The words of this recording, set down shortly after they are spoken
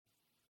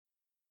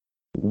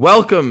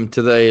Welcome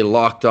to the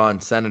Locked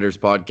On Senators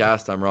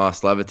podcast. I'm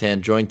Ross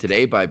Levitan, joined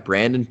today by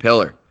Brandon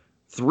Pillar.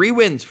 3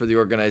 wins for the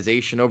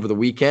organization over the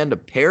weekend, a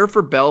pair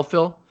for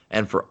Belleville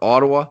and for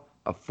Ottawa,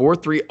 a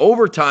 4-3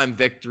 overtime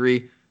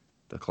victory.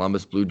 The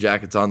Columbus Blue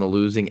Jackets on the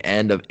losing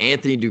end of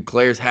Anthony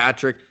Duclair's hat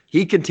trick.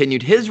 He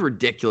continued his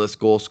ridiculous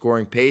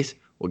goal-scoring pace.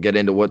 We'll get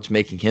into what's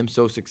making him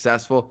so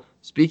successful.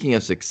 Speaking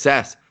of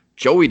success,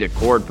 Joey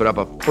Daccord put up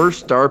a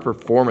first-star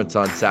performance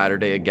on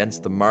Saturday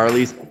against the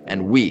Marlies,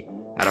 and we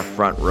had a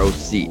front row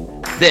seat.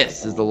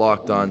 This is the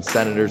Locked On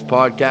Senators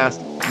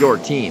podcast, your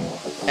team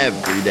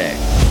every day.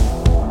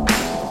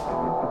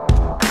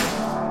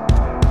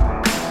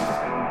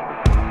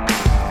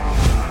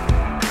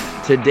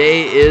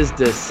 Today is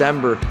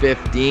December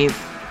 15th,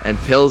 and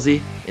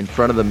Pilsy, in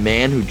front of the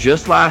man who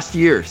just last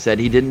year said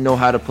he didn't know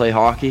how to play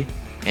hockey,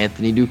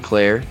 Anthony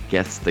Duclair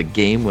gets the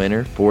game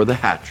winner for the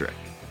hat trick.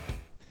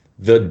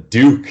 The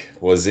Duke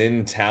was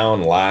in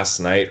town last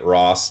night,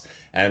 Ross,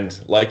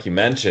 and like you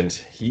mentioned,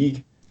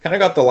 he kind of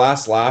got the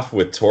last laugh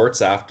with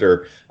Torts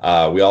after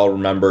we all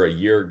remember a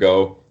year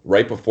ago,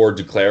 right before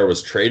Duclair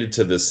was traded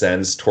to the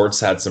Sens. Torts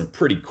had some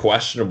pretty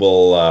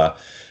questionable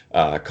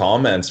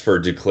comments for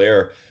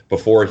Duclair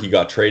before he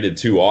got traded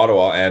to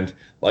Ottawa, and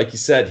like you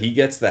said, he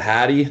gets the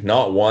Hattie,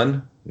 not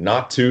 1,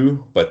 not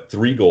 2, but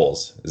 3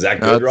 goals. Is that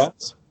good,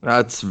 Ross?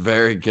 That's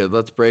very good.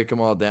 Let's break them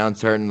all down,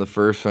 starting the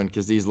first one,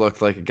 because he's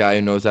looked like a guy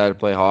who knows how to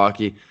play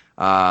hockey.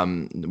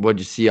 What'd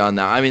you see on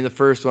that? I mean, the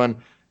first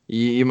one,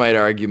 you might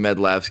argue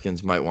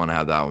Medlevskins might want to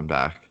have that one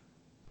back.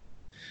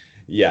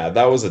 Yeah,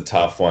 that was a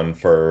tough one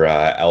for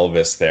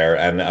Elvis there.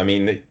 And, I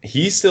mean,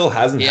 he still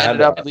hasn't ended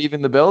up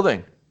leaving the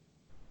building.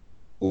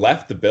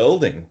 Left the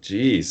building.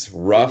 Jeez,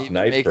 rough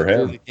night for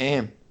him. The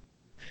game.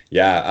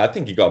 Yeah, I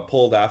think he got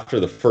pulled after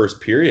the first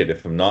period,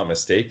 if I'm not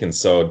mistaken.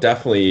 So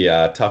definitely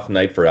a tough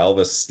night for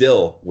Elvis,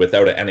 still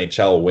without an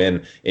NHL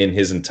win in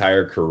his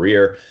entire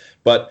career.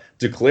 But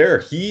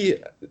Duclair,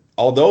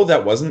 although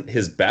that wasn't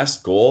his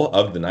best goal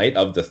of the night,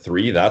 of the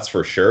 3, that's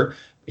for sure,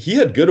 he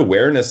had good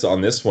awareness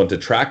on this one to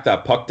track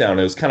that puck down.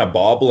 It was kind of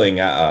bobbling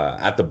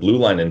at the blue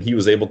line, and he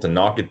was able to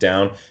knock it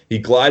down. He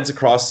glides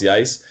across the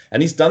ice,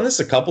 and he's done this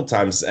a couple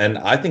times, and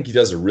I think he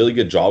does a really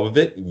good job of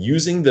it,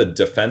 using the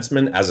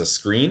defenseman as a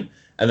screen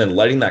and then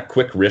letting that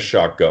quick wrist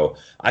shot go.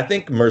 I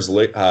think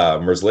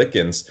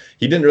Merzlikins,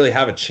 he didn't really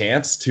have a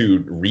chance to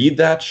read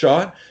that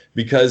shot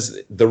because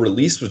the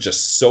release was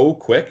just so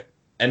quick,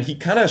 and he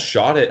kind of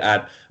shot it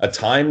at a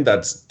time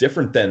that's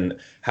different than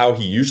how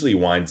he usually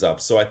winds up.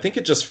 So I think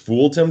it just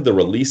fooled him, the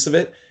release of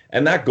it,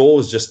 and that goal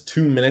was just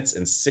 2 minutes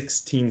and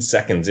 16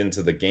 seconds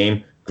into the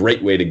game.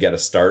 Great way to get a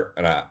start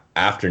on an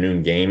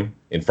afternoon game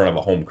in front of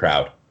a home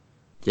crowd.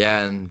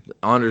 Yeah, and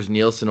Anders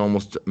Nielsen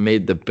almost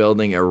made the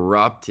building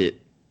erupt. It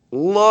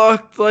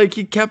looked like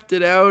he kept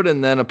it out,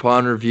 and then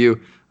upon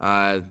review,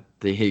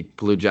 the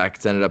Blue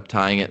Jackets ended up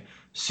tying it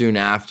soon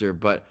after.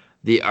 But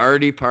the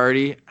Artie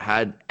party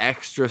had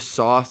extra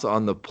sauce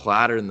on the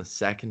platter in the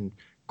second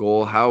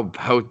goal. How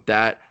about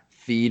that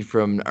feed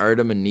from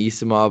Artem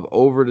Anisimov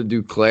over to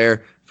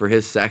Duclair for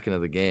his second of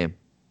the game?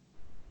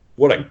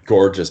 What a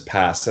gorgeous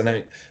pass.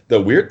 And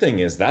the weird thing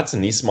is that's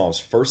Anisimov's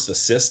first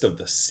assist of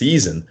the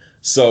season.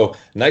 So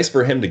nice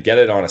for him to get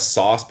it on a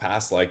sauce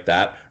pass like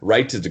that,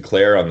 right to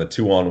Duclair on the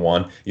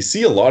 2-on-1. You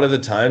see a lot of the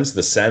times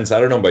the Sens, I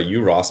don't know about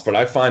you, Ross, but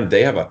I find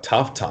they have a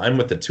tough time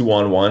with the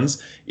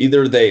 2-on-1s.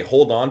 Either they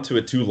hold on to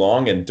it too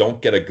long and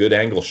don't get a good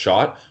angle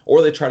shot,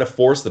 or they try to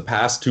force the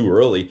pass too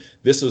early.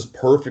 This was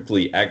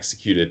perfectly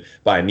executed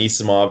by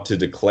Anisimov to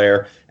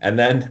Duclair. And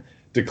then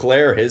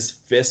Duclair, his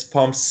fist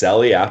pump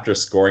Selly after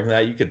scoring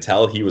that, you could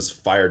tell he was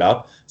fired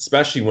up,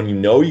 especially when you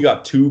know you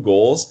got 2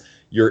 goals.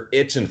 You're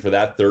itching for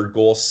that third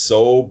goal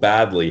so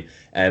badly,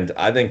 and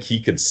I think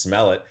he could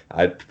smell it.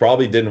 I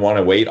probably didn't want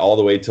to wait all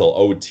the way till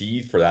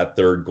OT for that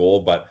third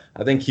goal, but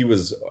I think he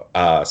was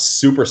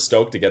super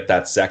stoked to get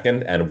that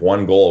second and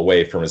 1 goal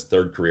away from his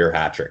 3rd career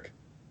hat trick.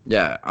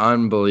 Yeah,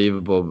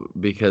 unbelievable,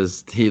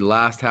 because the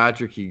last hat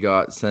trick he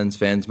got, Sens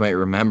fans might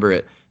remember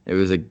it, it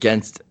was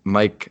against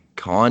Mike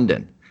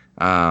Condon.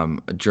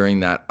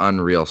 During that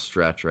unreal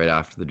stretch right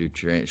after the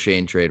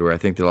Duchesne trade, where I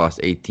think they lost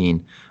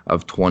 18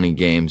 of 20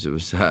 games. It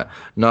was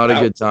not a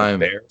good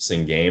time. An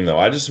embarrassing game, though.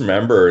 I just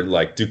remember,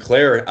 like,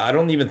 Duclair, I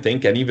don't even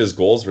think any of his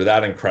goals were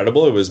that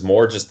incredible. It was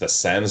more just the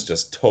Sens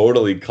just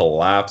totally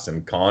collapsed,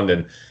 and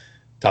Condon,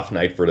 tough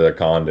night for the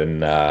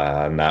Condon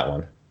on that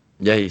one.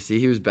 Yeah, you see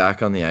he was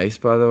back on the ice,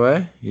 by the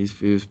way. He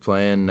was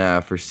playing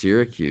for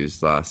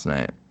Syracuse last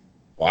night.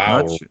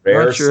 Wow.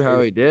 Not sure how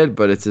he did,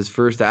 but it's his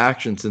first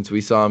action since we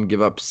saw him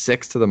give up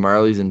 6 to the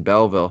Marlies in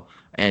Belleville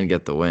and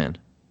get the win.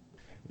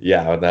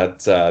 Yeah,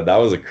 that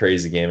was a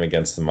crazy game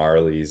against the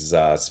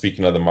Marlies.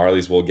 Speaking of the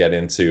Marlies, we'll get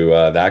into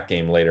that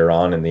game later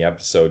on in the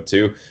episode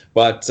too.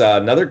 But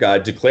another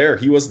guy, Duclair,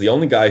 he was the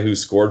only guy who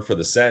scored for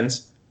the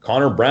Sens.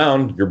 Connor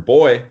Brown, your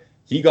boy,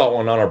 he got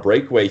one on a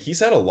breakaway. He's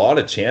had a lot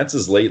of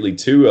chances lately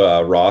too,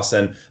 Ross,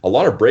 and a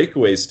lot of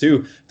breakaways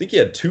too. I think he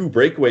had 2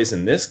 breakaways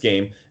in this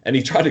game, and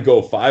he tried to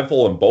go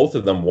 5-hole in both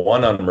of them,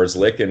 one on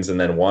Merzlikins and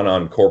then one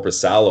on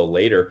Korpisalo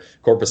later.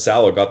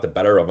 Korpisalo got the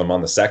better of him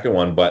on the second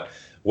one, but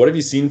what have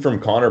you seen from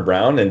Connor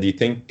Brown, and do you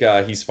think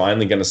he's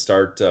finally going to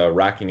start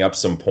racking up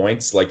some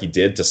points like he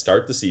did to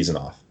start the season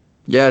off?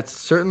 Yeah, it's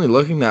certainly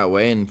looking that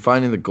way, and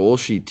finding the goal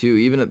sheet too.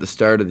 Even at the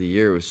start of the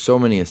year, with so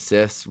many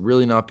assists,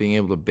 really not being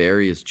able to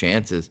bury his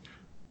chances,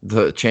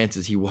 the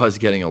chances he was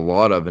getting a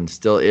lot of and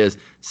still is.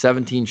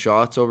 17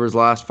 shots over his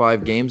last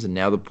 5 games, and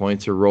now the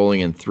points are rolling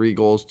in: 3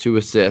 goals, 2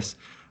 assists.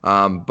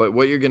 But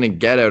what you're going to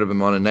get out of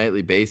him on a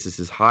nightly basis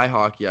is high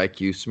hockey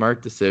IQ,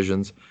 smart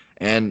decisions,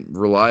 and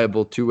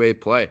reliable two-way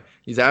play.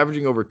 He's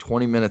averaging over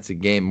 20 minutes a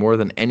game, more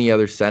than any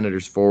other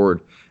Senators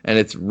forward. And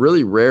it's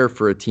really rare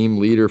for a team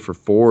leader for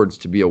forwards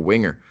to be a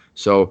winger.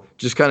 So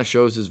just kind of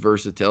shows his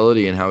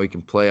versatility and how he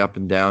can play up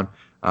and down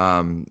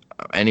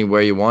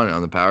anywhere you want it.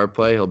 On the power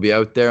play, he'll be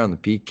out there. On the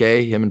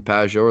PK, him and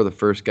Pajot are the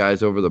first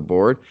guys over the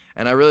board.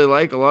 And I really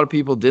like, a lot of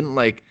people didn't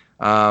like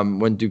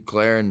when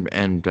Duclair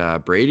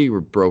and Brady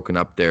were broken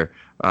up there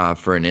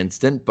for an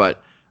instant,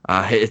 but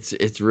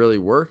it's really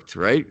worked,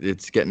 right?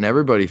 It's getting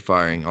everybody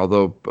firing.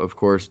 Although, of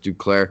course,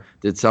 Duclair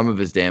did some of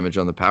his damage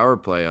on the power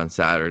play on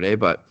Saturday.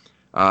 But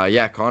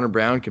yeah, Connor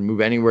Brown can move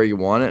anywhere you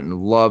want it,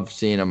 and love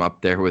seeing him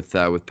up there with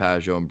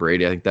Pajot and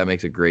Brady. I think that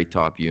makes a great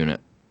top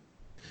unit.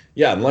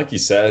 Yeah, and like you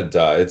said,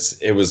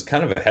 it was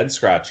kind of a head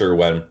scratcher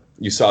when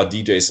you saw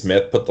DJ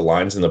Smith put the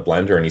lines in the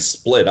blender and he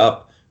split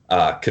up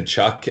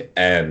Tkachuk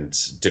and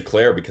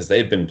Duclair because they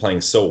had been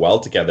playing so well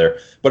together.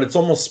 But it's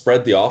almost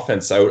spread the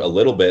offense out a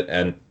little bit,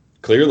 and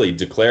clearly,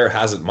 Duclair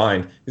hasn't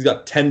mind. He's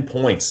got 10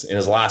 points in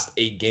his last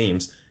 8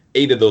 games.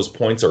 8 of those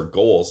points are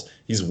goals.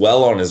 He's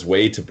well on his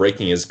way to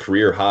breaking his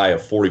career high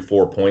of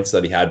 44 points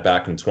that he had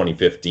back in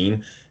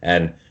 2015.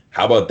 And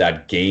how about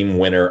that game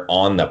winner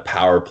on the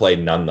power play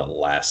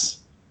nonetheless?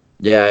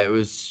 Yeah, it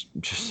was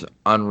just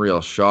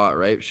unreal shot,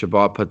 right?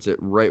 Chabot puts it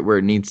right where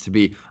it needs to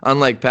be.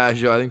 Unlike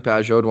Pajot, I think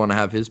Pajot would want to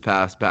have his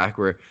pass back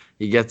where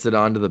he gets it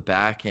onto the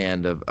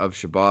backhand of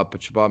Chabot,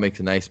 but Chabot makes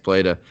a nice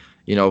play to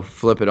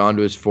flip it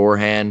onto his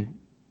forehand,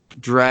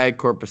 drag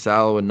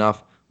Korpisalo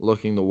enough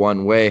looking the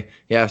one way.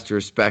 He has to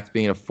respect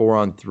being a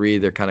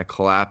 4-on-3. They're kind of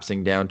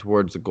collapsing down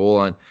towards the goal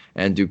line.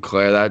 And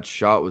Duclair, that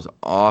shot was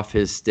off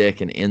his stick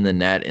and in the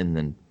net in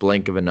the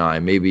blink of an eye,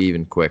 maybe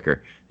even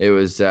quicker. It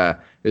was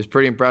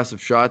pretty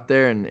impressive shot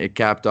there, and it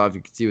capped off.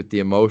 You could see with the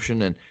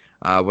emotion and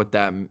what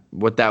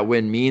that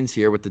win means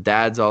here with the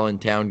dads all in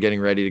town getting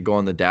ready to go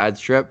on the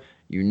dad's trip.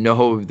 You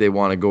know they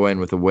want to go in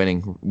with a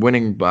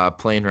winning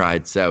plane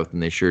ride south,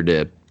 and they sure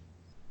did.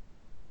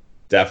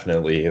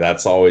 Definitely.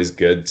 That's always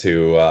good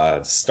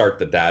to start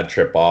the dad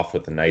trip off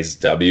with a nice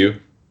W.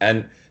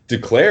 And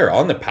Duclair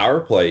on the power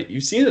play,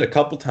 you've seen it a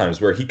couple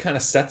times where he kind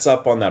of sets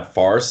up on that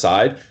far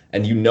side,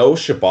 and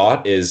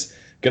Chabot is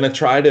going to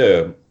try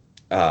to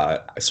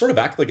sort of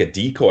act like a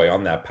decoy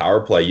on that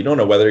power play. You don't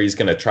know whether he's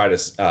going to try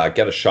to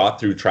get a shot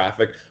through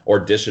traffic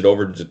or dish it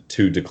over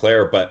to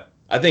Duclair, but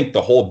I think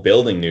the whole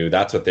building knew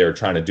that's what they were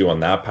trying to do on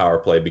that power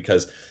play,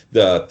 because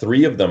the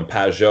 3 of them,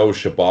 Pajot,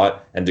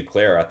 Chabot, and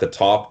Duclair at the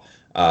top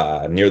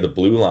near the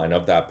blue line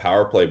of that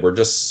power play, were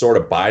just sort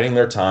of biding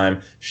their time,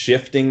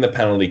 shifting the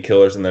penalty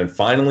killers, and then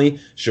finally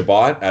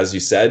Chabot, as you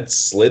said,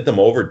 slid them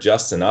over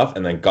just enough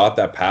and then got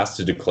that pass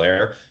to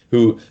Duclair,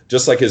 who,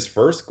 just like his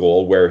first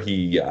goal where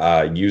he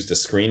used a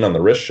screen on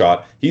the wrist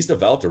shot, he's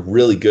developed a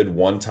really good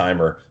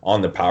one-timer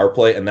on the power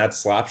play, and that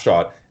slap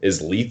shot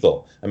is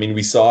lethal. I mean,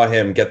 we saw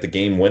him get the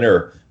game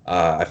winner.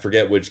 I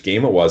forget which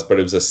game it was, but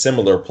it was a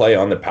similar play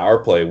on the power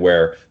play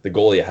where the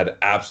goalie had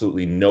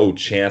absolutely no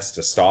chance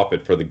to stop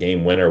it for the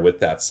game winner with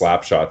that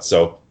slap shot.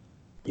 So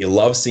you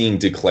love seeing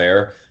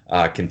Duclair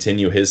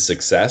continue his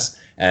success.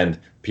 And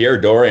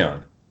Pierre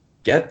Dorion,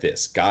 get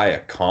this guy a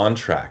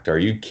contract. Are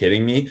you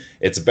kidding me?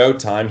 It's about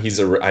time.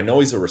 I know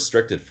he's a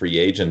restricted free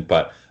agent,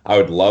 but I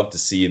would love to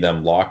see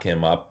them lock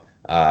him up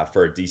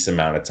for a decent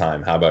amount of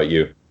time. How about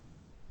you?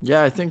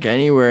 Yeah, I think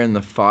anywhere in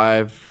the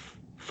 5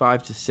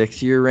 to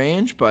 6 year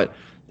range, but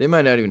they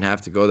might not even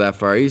have to go that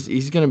far.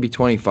 He's going to be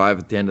 25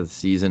 at the end of the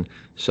season.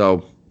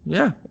 So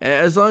yeah,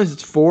 as long as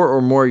it's 4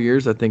 or more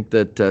years, I think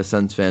that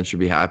Sens fans should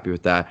be happy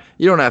with that.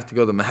 You don't have to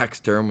go the max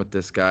term with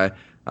this guy.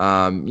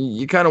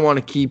 You kind of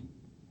want to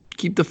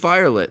keep the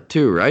fire lit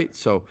too, right?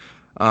 So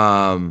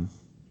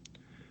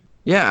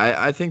yeah,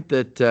 I think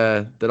that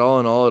all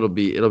in all, it'll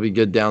be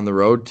good down the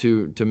road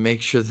to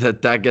make sure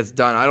that gets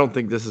done. I don't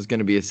think this is going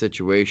to be a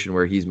situation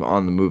where he's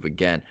on the move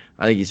again.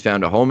 I think he's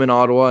found a home in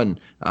Ottawa, and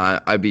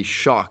I'd be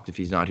shocked if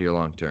he's not here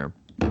long term.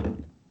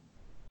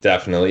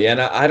 Definitely.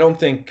 And I don't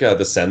think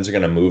the Sens are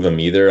going to move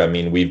him either. I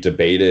mean, we've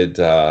debated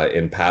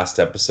in past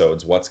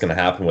episodes what's going to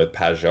happen with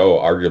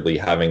Pajot arguably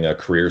having a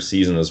career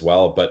season as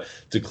well. But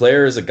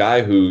Duclair is a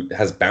guy who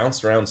has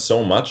bounced around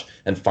so much.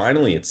 And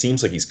finally, it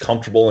seems like he's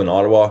comfortable in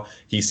Ottawa.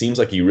 He seems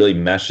like he really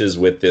meshes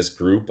with this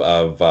group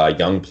of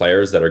young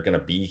players that are going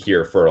to be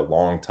here for a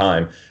long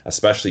time,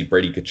 especially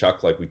Brady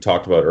Tkachuk, like we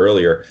talked about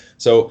earlier.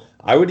 So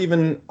I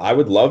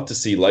would love to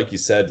see, like you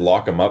said,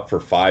 lock him up for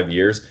 5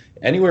 years.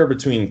 Anywhere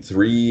between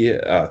 3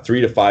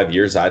 to 5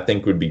 years, I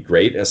think would be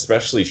great.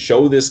 Especially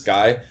show this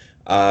guy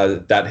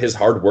that his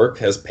hard work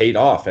has paid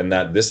off, and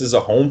that this is a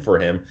home for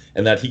him,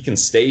 and that he can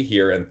stay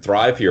here and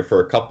thrive here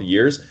for a couple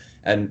years.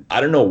 And I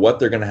don't know what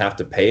they're going to have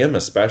to pay him,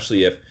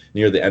 especially if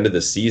near the end of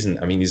the season.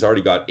 I mean, he's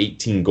already got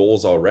 18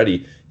 goals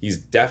already. He's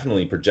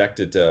definitely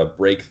projected to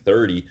break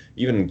 30,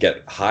 even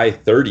get high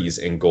 30s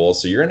in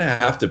goals. So you're going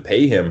to have to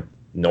pay him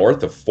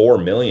north of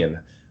 $4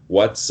 million.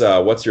 What's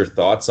your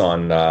thoughts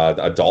on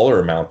a dollar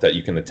amount that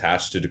you can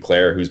attach to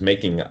Duclair, who's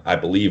making, I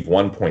believe,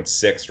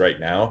 1.6 right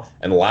now,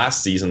 and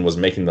last season was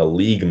making the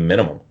league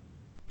minimum?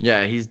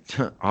 Yeah, he's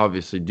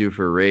obviously due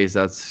for a raise.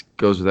 That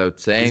goes without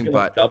saying. He's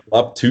But double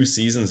up 2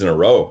 seasons in a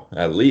row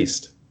at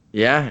least.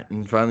 yeah,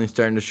 and finally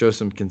starting to show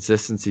some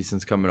consistency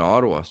since coming to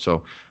Ottawa.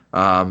 So,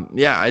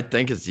 yeah, I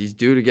think he's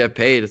due to get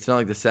paid. It's not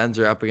like the Sens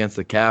are up against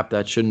the cap.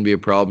 That shouldn't be a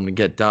problem to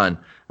get done.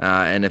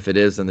 And if it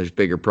is, then there's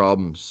bigger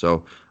problems.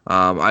 So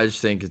I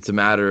just think it's a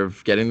matter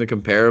of getting the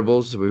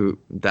comparables.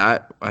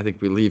 That I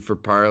think we leave for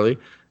Parley,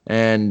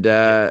 and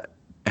yeah,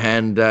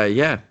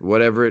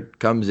 whatever it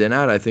comes in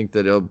at, I think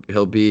that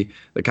he'll be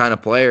the kind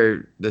of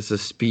player. This is a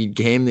speed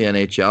game, the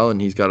NHL, and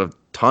he's got a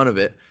ton of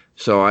it.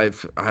 So I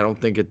don't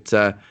think it's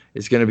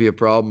going to be a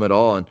problem at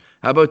all. And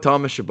how about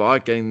Thomas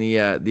Chabot getting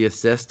the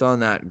assist on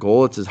that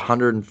goal? It's his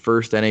 101st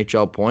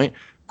NHL point.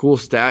 Cool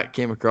stat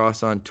came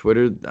across on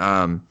Twitter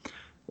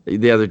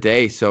the other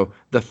day. So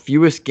the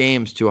fewest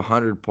games to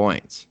 100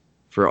 points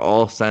for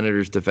all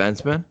Senators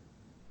defensemen,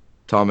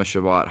 Thomas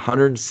Chabot,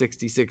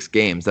 166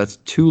 games. That's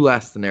 2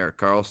 less than Erik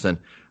Karlsson.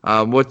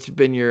 What's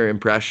been your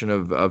impression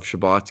of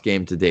Chabot's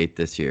game to date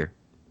this year?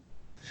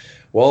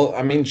 Well,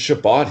 I mean,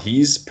 Chabot,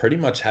 he's pretty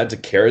much had to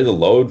carry the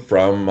load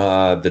from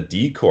the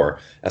D-Corps,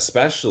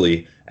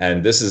 especially,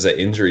 and this is an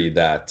injury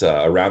that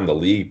around the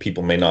league,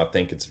 people may not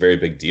think it's a very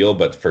big deal,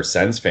 but for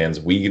Sens fans,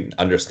 we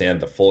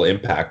understand the full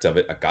impact of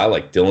it. A guy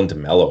like Dylan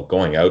DeMello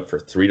going out for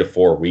 3 to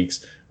 4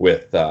 weeks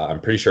with, I'm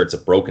pretty sure it's a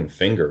broken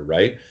finger,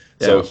 right?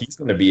 Yeah. So he's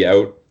going to be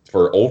out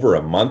for over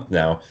a month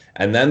now.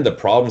 And then the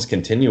problems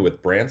continue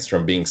with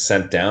Brandstrom being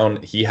sent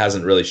down. He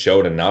hasn't really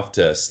showed enough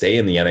to stay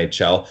in the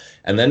NHL.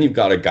 And then you've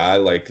got a guy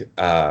like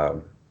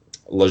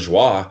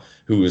Lajoie,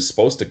 who is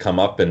supposed to come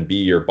up and be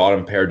your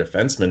bottom pair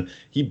defenseman.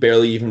 He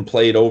barely even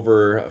played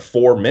over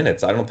 4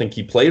 minutes. I don't think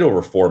he played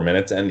over 4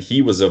 minutes, and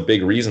he was a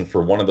big reason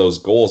for one of those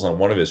goals on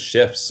one of his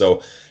shifts.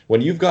 So when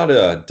you've got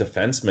a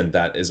defenseman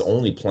that is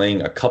only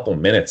playing a couple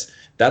minutes,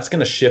 that's going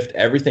to shift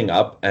everything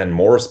up and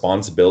more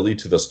responsibility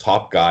to those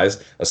top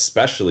guys,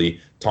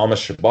 especially Thomas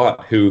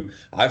Chabot, who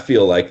I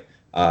feel like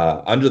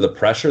under the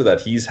pressure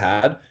that he's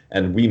had,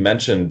 and we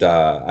mentioned,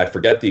 I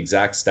forget the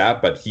exact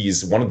stat, but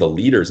he's one of the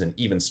leaders in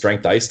even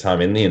strength ice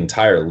time in the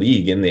entire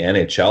league in the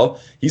NHL.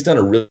 He's done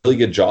a really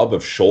good job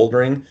of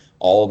shouldering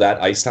all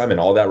that ice time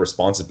and all that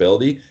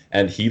responsibility,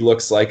 and he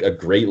looks like a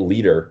great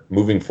leader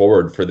moving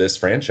forward for this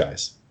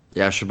franchise.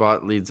 Yeah,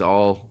 Chabot leads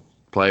all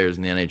players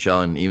in the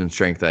NHL in even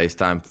strength ice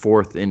time,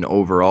 4th in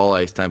overall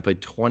ice time,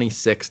 played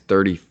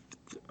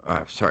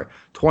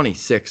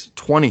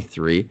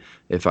 26-23,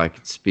 if I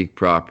could speak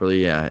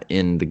properly,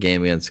 in the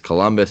game against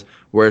Columbus,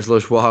 whereas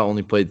Lajoie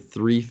only played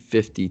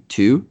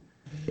 352,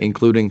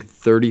 including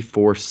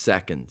 34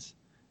 seconds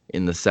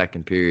in the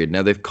second period.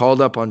 Now, they've called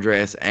up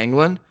Andreas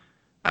Englund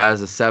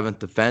as a 7th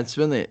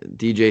defenseman.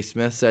 DJ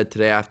Smith said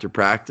today after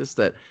practice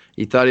that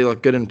he thought he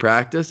looked good in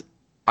practice.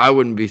 I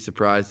wouldn't be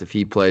surprised if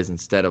he plays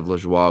instead of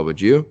Lajoie,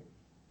 would you?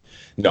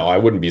 No, I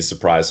wouldn't be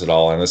surprised at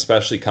all, and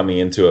especially coming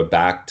into a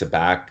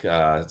back-to-back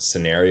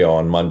scenario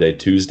on Monday,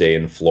 Tuesday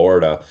in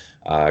Florida,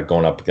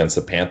 going up against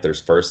the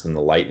Panthers first and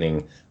the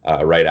Lightning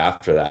right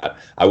after that.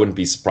 I wouldn't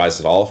be surprised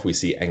at all if we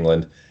see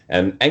Englund.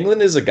 And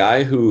Englund is a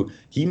guy who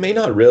he may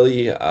not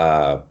really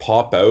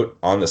pop out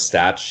on the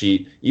stat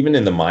sheet, even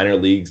in the minor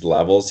leagues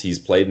levels. He's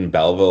played in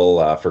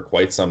Belleville for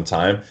quite some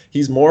time.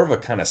 He's more of a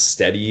kind of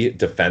steady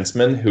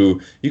defenseman who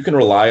you can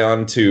rely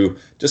on to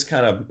just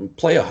kind of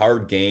play a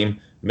hard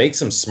game, make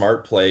some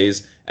smart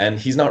plays, and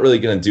he's not really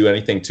going to do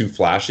anything too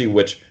flashy,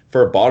 which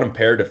for a bottom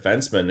pair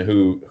defenseman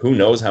who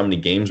knows how many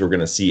games we're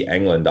going to see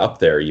Englund up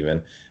there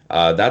even,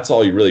 that's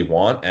all you really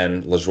want.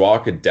 And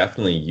Lajoie could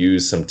definitely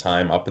use some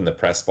time up in the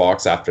press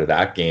box after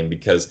that game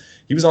because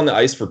he was on the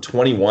ice for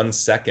 21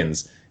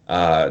 seconds,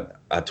 a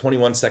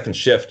 21-second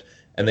shift,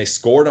 and they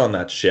scored on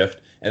that shift.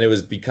 And it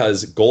was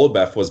because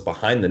Golubev was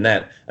behind the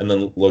net, and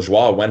then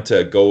Lajoie went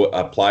to go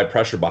apply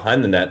pressure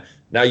behind the net.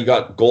 Now you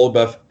got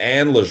Golubev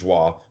and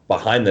Lajoie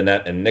behind the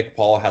net, and Nick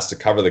Paul has to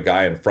cover the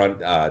guy in front,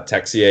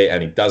 Texier,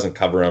 and he doesn't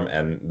cover him,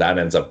 and that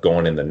ends up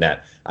going in the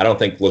net. I don't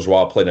think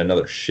Lajoie played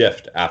another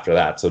shift after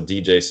that, so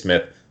DJ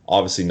Smith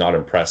obviously not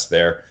impressed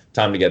there.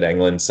 Time to get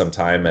Englund some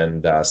time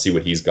and see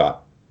what he's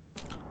got.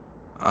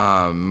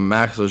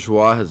 Max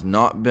Lajoie has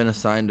not been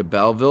assigned to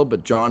Belleville,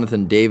 but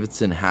Jonathan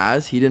Davidson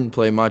has. He didn't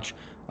play much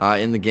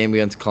in the game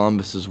against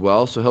Columbus as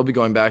well, so he'll be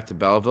going back to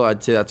Belleville.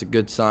 I'd say that's a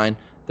good sign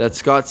that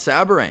Scott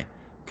Sabourin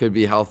could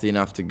be healthy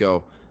enough to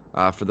go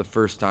for the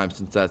first time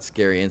since that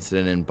scary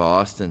incident in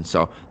Boston.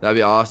 So that'd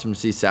be awesome to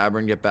see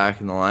Sabourin get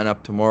back in the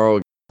lineup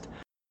tomorrow.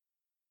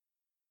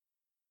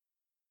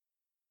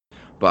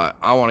 But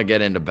I want to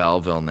get into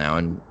Belleville now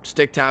and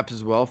stick taps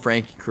as well.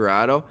 Frankie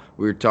Corrado.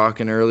 We were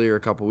talking earlier a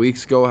couple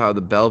weeks ago how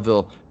the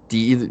Belleville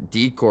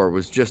D-Corps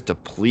was just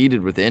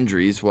depleted with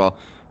injuries. Well,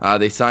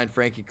 they signed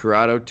Frankie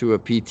Corrado to a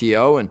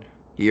PTO, and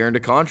he earned a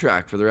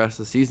contract for the rest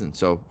of the season.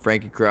 So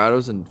Frankie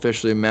Corrado's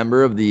officially a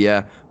member of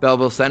the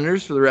Belleville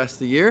Senators for the rest of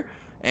the year.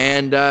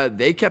 And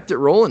they kept it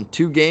rolling.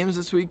 2 games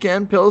this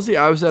weekend, Pilsy.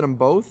 I was at them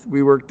both.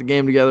 We worked the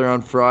game together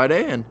on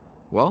Friday, and,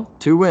 well,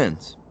 2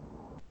 wins.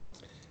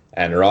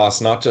 And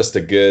Ross, not just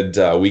a good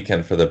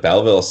weekend for the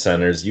Belleville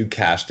Senators, you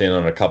cashed in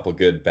on a couple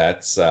good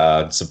bets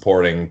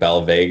supporting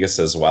Bell Vegas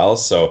as well.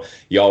 So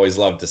you always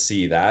love to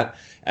see that.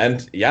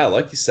 And yeah,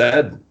 like you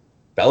said,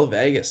 Bell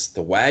Vegas,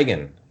 the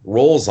wagon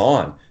rolls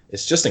on.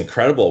 It's just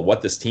incredible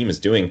what this team is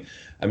doing.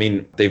 I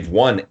mean, they've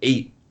won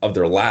 8 of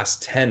their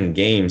last 10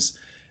 games.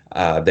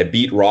 They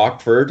beat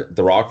Rockford,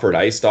 the Rockford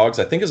Ice Dogs.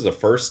 I think it was the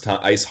first time,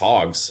 Ice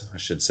Hogs, I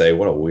should say.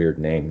 What a weird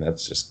name.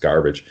 That's just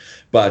garbage.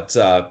 But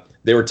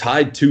they were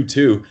tied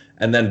 2-2,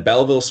 and then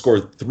Belleville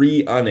scored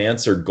 3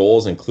 unanswered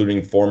goals,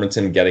 including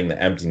Formanton getting the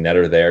empty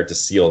netter there to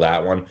seal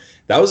that one.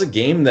 That was a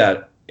game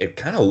that it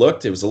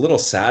was a little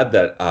sad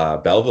that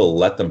Belleville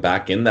let them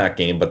back in that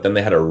game, but then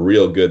they had a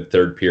real good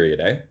third period,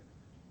 eh?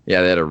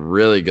 Yeah, they had a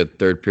really good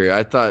third period.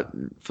 I thought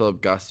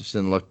Philip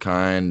Gustafson looked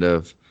kind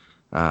of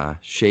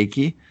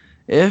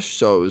shaky-ish,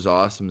 so it was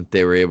awesome that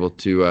they were able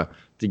to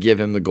give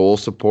him the goal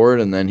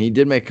support, and then he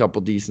did make a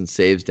couple decent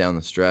saves down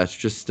the stretch.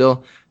 Just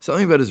still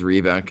something about his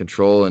rebound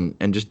control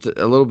and just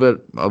a little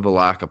bit of a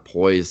lack of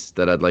poise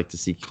that I'd like to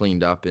see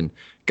cleaned up in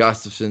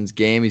Gustafson's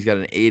game. He's got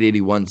an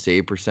 .881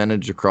 save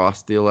percentage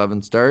across the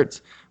 11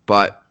 starts,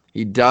 but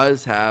he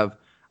does have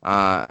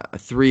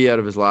 3 out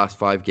of his last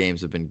 5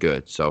 games have been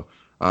good. So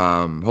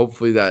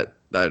hopefully that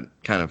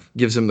kind of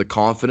gives him the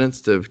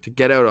confidence to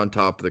get out on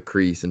top of the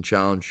crease and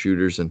challenge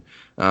shooters, and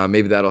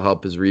maybe that'll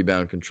help his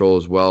rebound control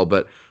as well.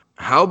 But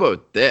how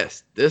about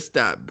this? This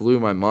stat blew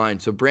my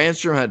mind. So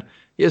Brandstrom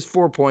he has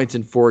 4 points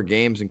in 4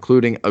 games,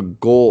 including a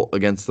goal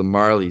against the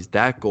Marlies.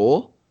 That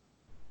goal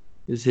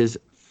is his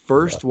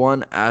first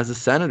one as a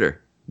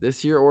Senator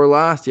this year or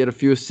last. He had a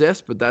few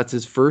assists, but that's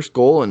his first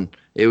goal, and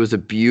it was a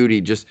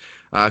beauty. Just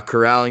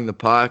corralling the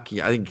puck.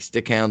 I think he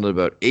stick handled it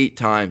about 8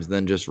 times, and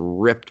then just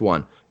ripped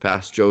one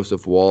past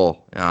Joseph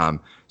Wall.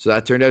 So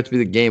that turned out to be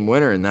the game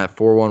winner in that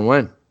 4-1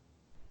 win.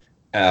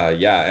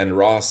 Yeah, and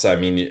Ross, I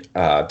mean,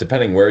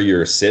 depending where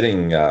you're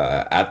sitting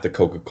at the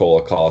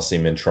Coca-Cola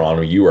Coliseum in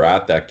Toronto, you were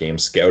at that game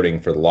scouting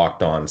for the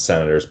Locked On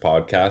Senators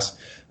podcast.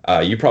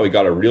 You probably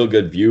got a real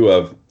good view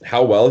of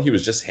how well he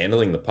was just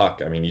handling the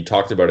puck. I mean, you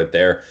talked about it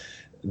there.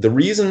 The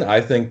reason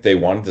I think they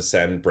wanted to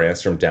send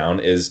Brandstrom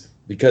down is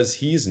because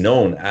he's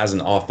known as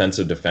an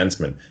offensive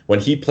defenseman. When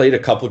he played a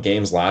couple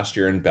games last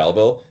year in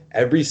Belleville,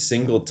 every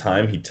single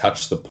time he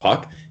touched the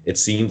puck, it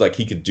seemed like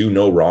he could do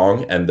no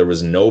wrong, and there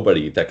was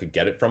nobody that could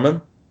get it from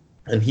him.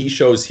 And he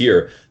shows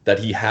here that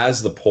he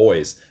has the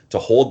poise to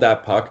hold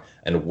that puck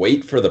and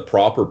wait for the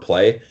proper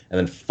play and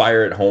then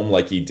fire it home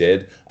like he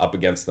did up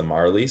against the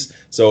Marlies.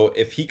 So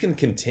if he can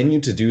continue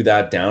to do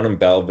that down in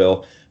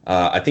Belleville,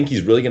 I think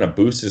he's really going to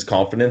boost his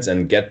confidence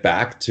and get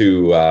back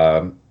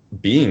to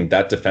being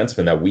that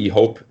defenseman that we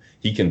hope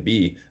he can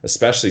be,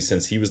 especially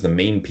since he was the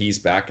main piece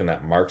back in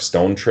that Mark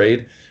Stone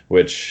trade,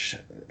 which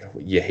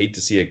you hate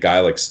to see a guy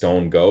like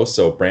Stone go.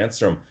 So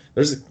Brandstrom,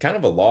 there's kind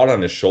of a lot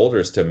on his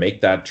shoulders to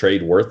make that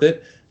trade worth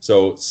it.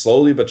 So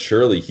slowly but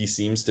surely, he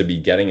seems to be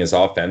getting his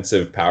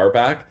offensive power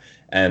back,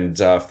 and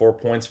 4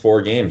 points,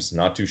 4 games,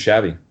 not too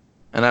shabby.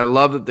 And I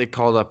love that they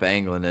called up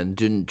Englund and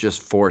didn't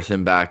just force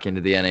him back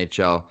into the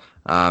NHL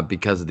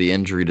because of the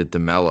injury to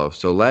DeMello.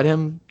 So let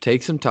him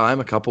take some time,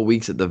 a couple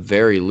weeks at the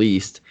very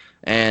least,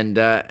 and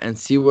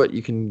see what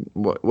you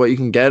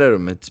can get out of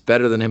him. It's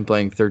better than him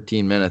playing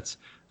 13 minutes,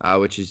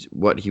 which is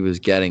what he was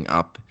getting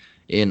up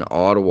in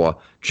Ottawa.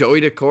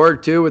 Joey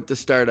Daccord, too, with the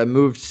start. I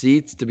moved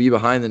seats to be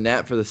behind the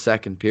net for the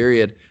second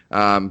period.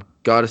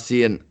 Got to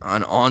see an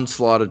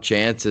onslaught of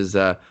chances.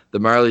 The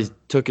Marlies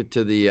took it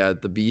to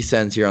the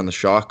B-Sens here on the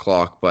shot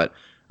clock, but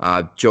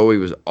Joey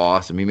was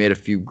awesome. He made a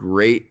few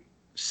great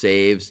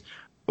saves.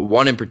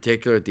 One in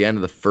particular at the end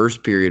of the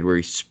first period where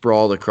he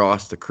sprawled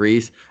across the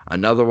crease.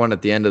 Another one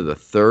at the end of the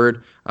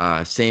third.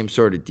 Same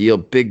sort of deal.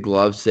 Big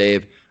glove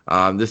save.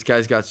 This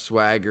guy's got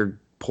swagger,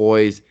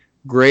 poise,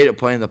 great at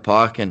playing the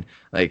puck, and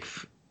like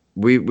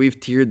we've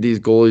tiered these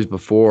goalies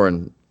before,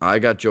 and I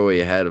got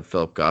Joey ahead of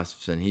Philip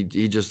Gustafson. He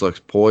just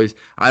looks poised.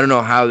 I don't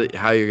know how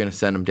you're going to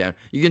send him down.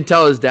 You can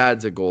tell his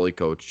dad's a goalie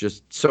coach,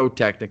 just so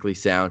technically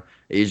sound.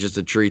 He's just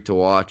a treat to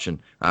watch. And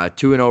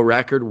 2-0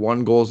 record,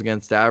 1 goals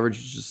against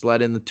average, just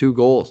let in the 2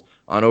 goals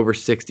on over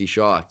 60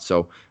 shots.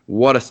 So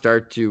what a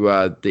start to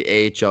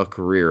the AHL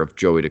career of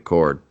Joey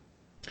Daccord.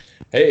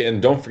 Hey,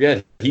 and don't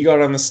forget, he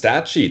got on the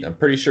stat sheet. I'm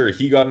pretty sure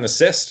he got an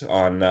assist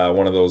on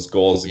one of those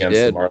goals against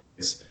the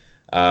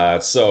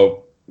Marlies.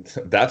 So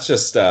that's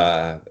just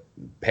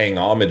paying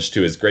homage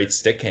to his great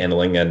stick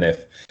handling. And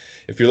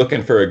if if you're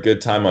looking for a good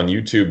time on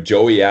YouTube,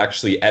 Joey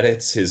actually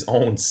edits his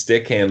own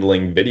stick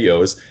handling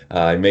videos.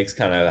 He makes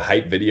kind of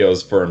hype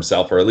videos for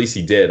himself, or at least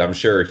he did. I'm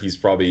sure he's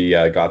probably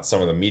got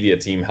some of the media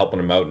team helping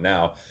him out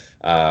now.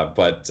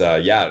 But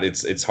yeah,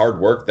 it's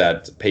hard work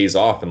that pays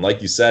off. And like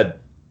you said,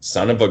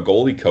 son of a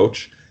goalie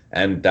coach,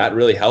 and that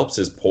really helps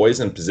his poise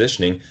and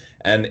positioning.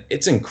 And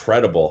it's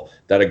incredible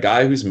that a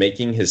guy who's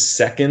making his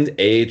second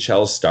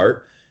AHL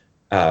start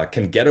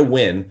can get a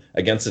win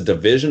against a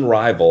division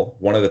rival,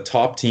 one of the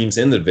top teams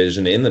in the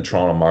division in the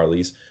Toronto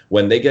Marlies,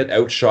 when they get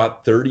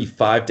outshot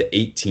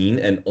 35-18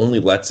 and only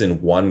lets in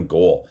one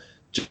goal.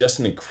 Just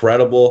an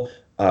incredible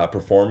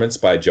performance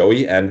by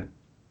Joey. And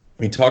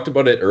we talked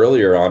about it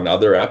earlier on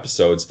other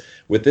episodes.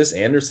 With this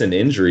Anderson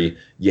injury,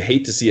 you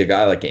hate to see a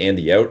guy like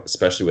Andy out,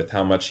 especially with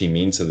how much he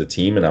means to the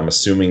team, and I'm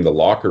assuming the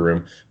locker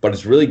room. But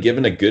it's really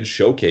given a good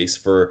showcase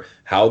for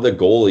how the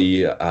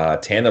goalie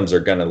tandems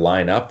are going to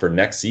line up for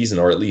next season,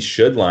 or at least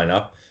should line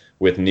up,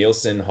 with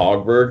Nielsen,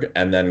 Hogberg,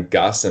 and then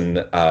Gus and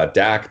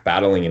Dak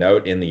battling it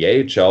out in the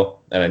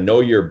AHL. And I know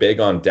you're big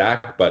on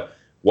Dak, but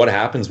what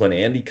happens when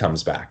Andy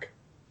comes back?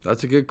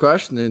 That's a good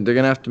question. They're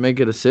going to have to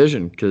make a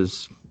decision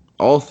because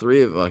all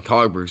three of, like,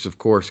 Hogberg's, of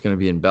course, going to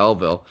be in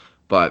Belleville,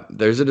 but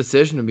there's a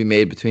decision to be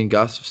made between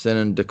Gustafsson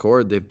and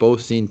Decord. They've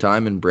both seen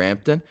time in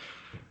Brampton,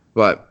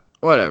 but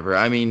whatever.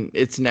 I mean,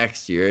 it's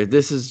next year.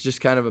 This is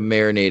just kind of a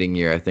marinating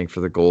year, I think, for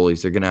the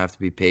goalies. They're going to have to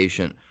be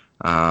patient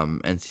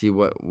and see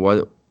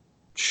what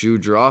shoe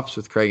drops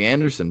with Craig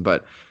Anderson.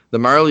 But the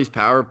Marlies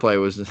power play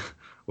was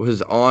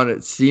on,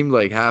 it seemed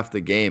like, half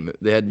the game.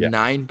 They had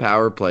 9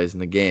 power plays in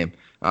the game.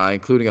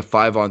 Including a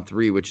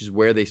 5-on-3, which is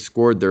where they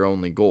scored their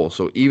only goal.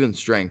 So even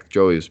strength,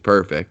 Joey was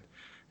perfect.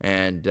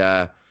 And,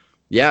 a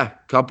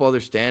couple other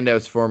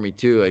standouts for me,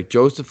 too. Like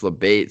Joseph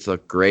LeBates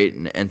looked great,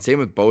 and same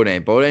with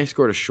Beaudin. Beaudin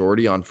scored a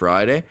shorty on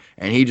Friday,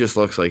 and he just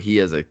looks like he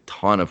has a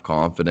ton of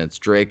confidence.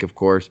 Drake, of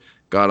course,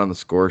 got on the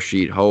score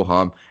sheet,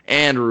 ho-hum,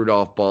 and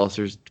Rudolph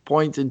Balcers,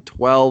 points in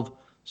 12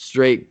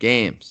 straight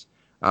games.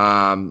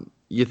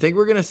 You think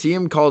we're going to see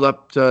him called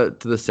up to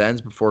the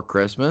Sens before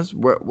Christmas?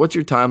 What's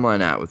your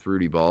timeline at with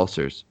Rudy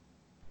Balcers?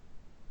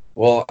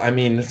 Well, I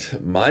mean,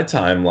 my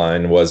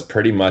timeline was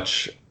pretty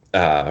much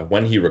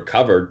when he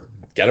recovered,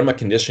 get him a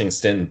conditioning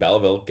stint in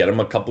Belleville, get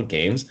him a couple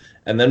games,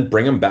 and then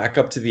bring him back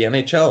up to the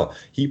NHL.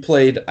 He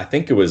played, I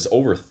think it was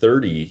over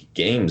 30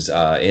 games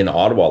in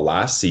Ottawa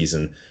last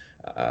season,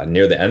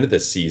 near the end of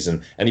this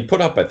season, and he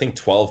put up, I think,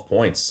 12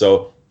 points.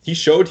 So he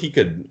showed he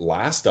could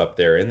last up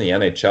there in the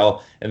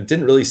NHL, and it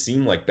didn't really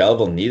seem like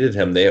Belleville needed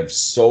him. They have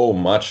so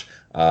much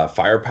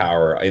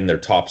firepower in their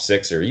top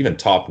 6 or even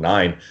top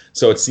 9.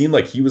 So it seemed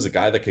like he was a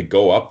guy that could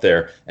go up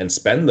there and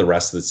spend the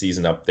rest of the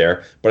season up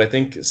there. But I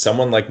think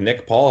someone like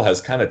Nick Paul has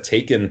kind of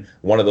taken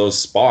one of those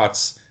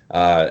spots,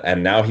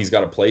 and now he's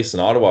got a place in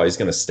Ottawa. He's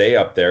going to stay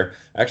up there.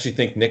 I actually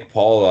think Nick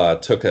Paul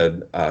took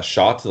a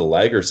shot to the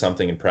leg or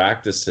something in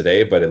practice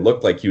today, but it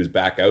looked like he was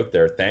back out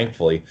there,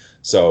 thankfully.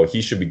 So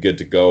he should be good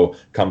to go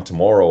come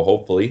tomorrow,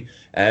 hopefully.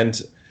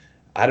 And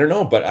I don't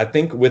know, but I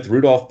think with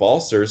Rudolph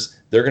Balcers,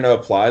 they're going to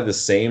apply the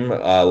same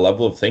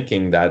level of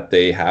thinking that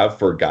they have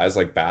for guys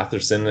like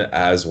Batherson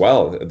as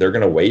well. They're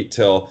going to wait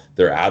till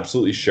they're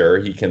absolutely sure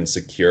he can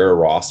secure a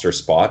roster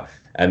spot,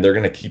 and they're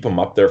going to keep him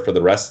up there for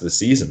the rest of the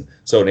season.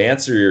 So to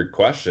answer your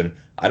question,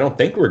 I don't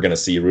think we're going to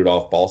see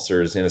Rudolph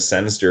Balcers in a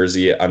Sens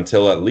jersey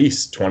until at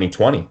least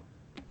 2020.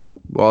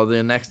 Well,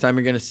 the next time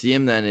you're going to see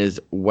him then is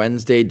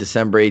Wednesday,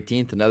 December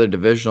 18th, another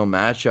divisional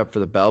matchup for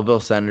the Belleville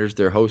Senators.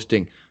 They're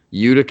hosting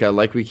Utica.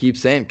 Like we keep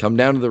saying, come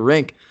down to the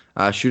rink.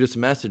 Shoot us a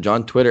message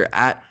on Twitter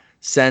at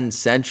Sens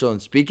Central.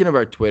 And speaking of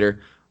our Twitter,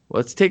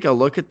 let's take a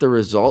look at the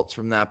results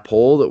from that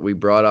poll that we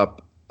brought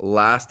up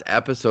last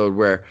episode,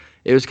 where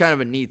it was kind of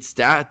a neat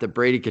stat that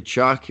Brady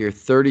Tkachuk here,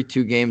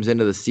 32 games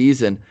into the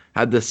season,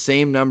 had the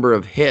same number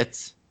of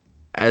hits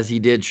as he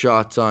did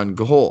shots on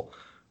goal,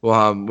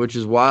 which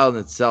is wild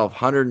in itself.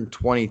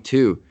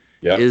 122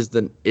 is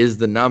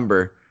the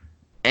number.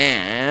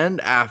 And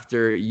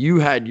after you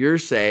had your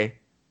say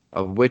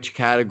of which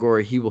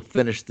category he will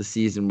finish the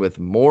season with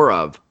more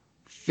of,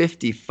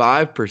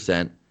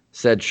 55%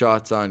 said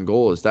shots on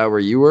goal. Is that where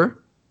you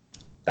were?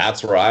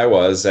 That's where I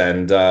was,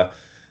 and I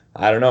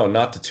don't know,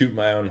 not to toot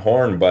my own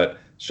horn, but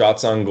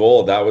shots on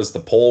goal, that was the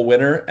poll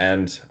winner,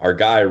 and our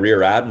guy,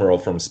 Rear Admiral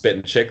from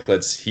Spittin'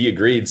 Chicklets, he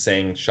agreed,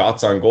 saying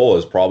shots on goal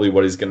is probably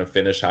what he's going to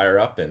finish higher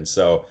up in.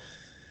 So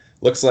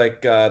looks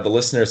like the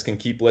listeners can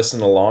keep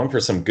listening along for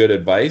some good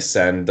advice,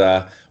 and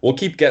we'll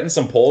keep getting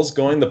some polls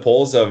going. The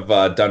polls have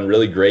done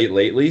really great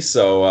lately,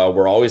 so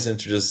we're always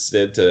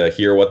interested to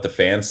hear what the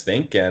fans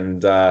think,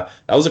 and that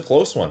was a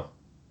close one.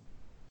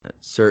 It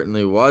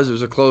certainly was. It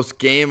was a close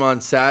game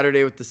on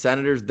Saturday with the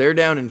Senators. They're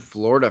down in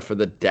Florida for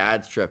the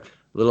dad's trip.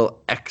 A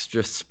little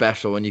extra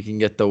special when you can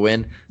get the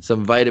win.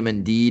 Some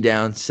vitamin D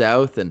down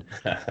south and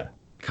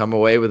come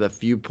away with a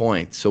few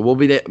points. So we'll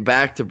be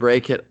back to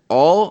break it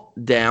all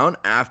down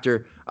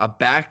after a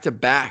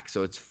back-to-back.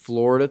 So it's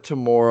Florida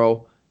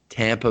tomorrow,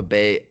 Tampa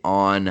Bay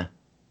on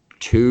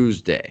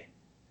Tuesday.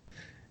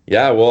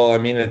 Yeah, well, I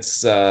mean,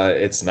 it's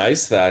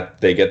nice that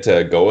they get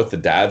to go with the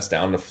dads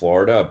down to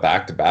Florida,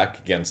 back to back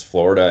against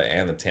Florida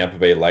and the Tampa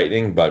Bay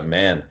Lightning. But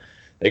man,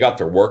 they got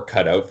their work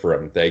cut out for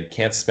them. They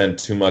can't spend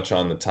too much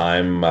on the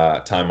time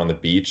on the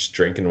beach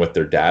drinking with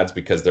their dads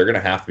because they're going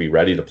to have to be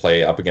ready to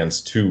play up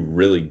against two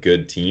really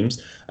good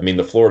teams. I mean,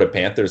 the Florida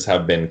Panthers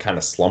have been kind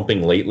of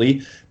slumping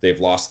lately. They've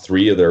lost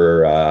 3 of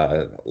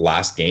their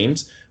last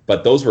games,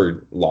 but those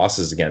were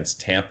losses against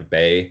Tampa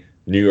Bay,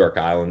 New York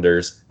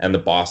Islanders, and the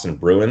Boston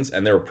Bruins,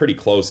 and they were pretty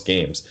close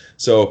games.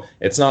 So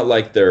it's not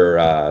like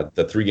the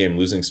 3-game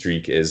losing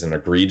streak is an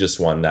egregious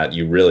one that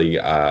you really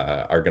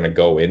are going to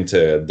go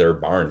into their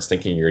barns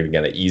thinking you're going to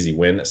get an easy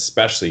win,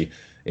 especially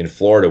in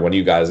Florida when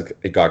you guys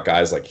got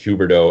guys like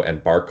Huberdeau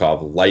and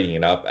Barkov lighting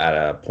it up at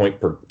a point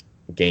per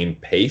game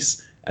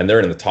pace, and they're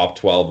in the top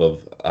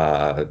 12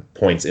 of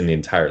points in the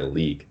entire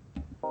league.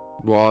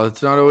 Well,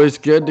 it's not always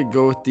good to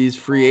go with these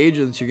free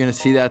agents. You're going to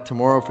see that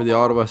tomorrow for the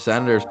Ottawa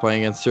Senators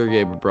playing against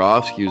Sergei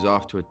Bobrovsky, who's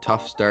off to a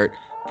tough start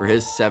for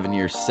his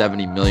 7-year,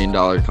 $70 million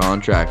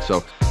contract.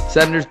 So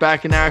Senators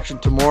back in action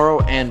tomorrow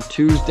and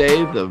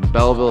Tuesday. The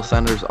Belleville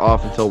Senators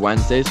off until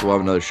Wednesday, so we'll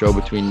have another show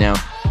between now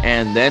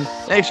and then.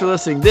 Thanks for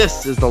listening.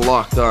 This is the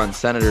Locked On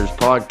Senators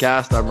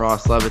podcast. I'm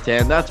Ross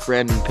Levitan. That's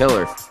Brandon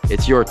Pillar.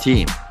 It's your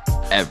team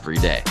every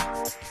day.